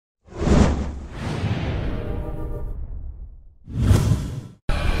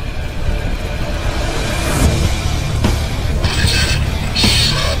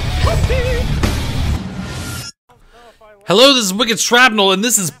Hello, this is Wicked Shrapnel, and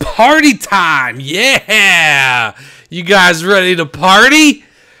this is party time! Yeah! You guys ready to party?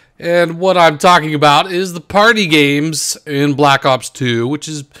 And what I'm talking about is the party games in Black Ops 2, which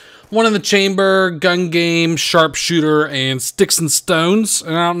is one in the chamber, gun game, sharpshooter, and sticks and stones.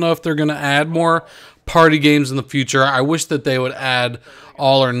 And I don't know if they're going to add more party games in the future. I wish that they would add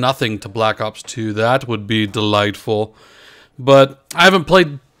all or nothing to Black Ops 2. That would be delightful. But I haven't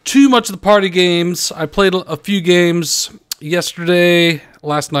played too much of the party games. I played a few games yesterday,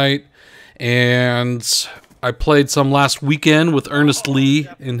 last night, and I played some last weekend with Ernest Lee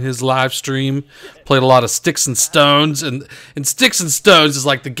in his live stream. Played a lot of Sticks and Stones, and Sticks and Stones is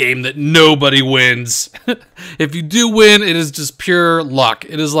like the game that nobody wins. If you do win, it is just pure luck.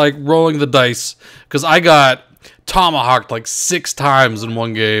 It is like rolling the dice, because I got tomahawked like 6 times in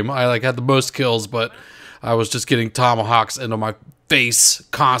one game. I like had the most kills, but I was just getting tomahawks into my face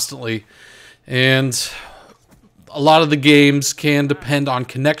constantly. And a lot of the games can depend on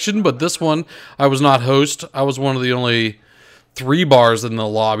connection, but this one, I was not host. I was one of the only 3 bars in the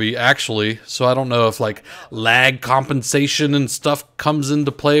lobby, actually. So I don't know if like lag compensation and stuff comes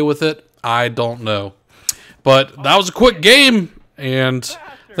into play with it. I don't know. But that was a quick game, and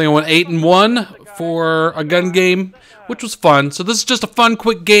I think I went 8-1 for a gun game, which was fun. So this is just a fun,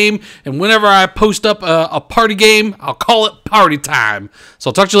 quick game, and whenever I post up a party game, I'll call it party time. So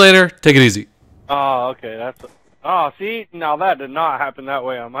I'll talk to you later. Take it easy. Oh, okay. Oh, see? Now that did not happen that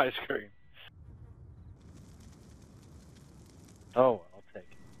way on my screen. Oh, I'll take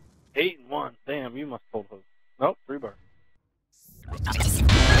it. 8-1. Damn, you must hold those. Nope, 3 bars.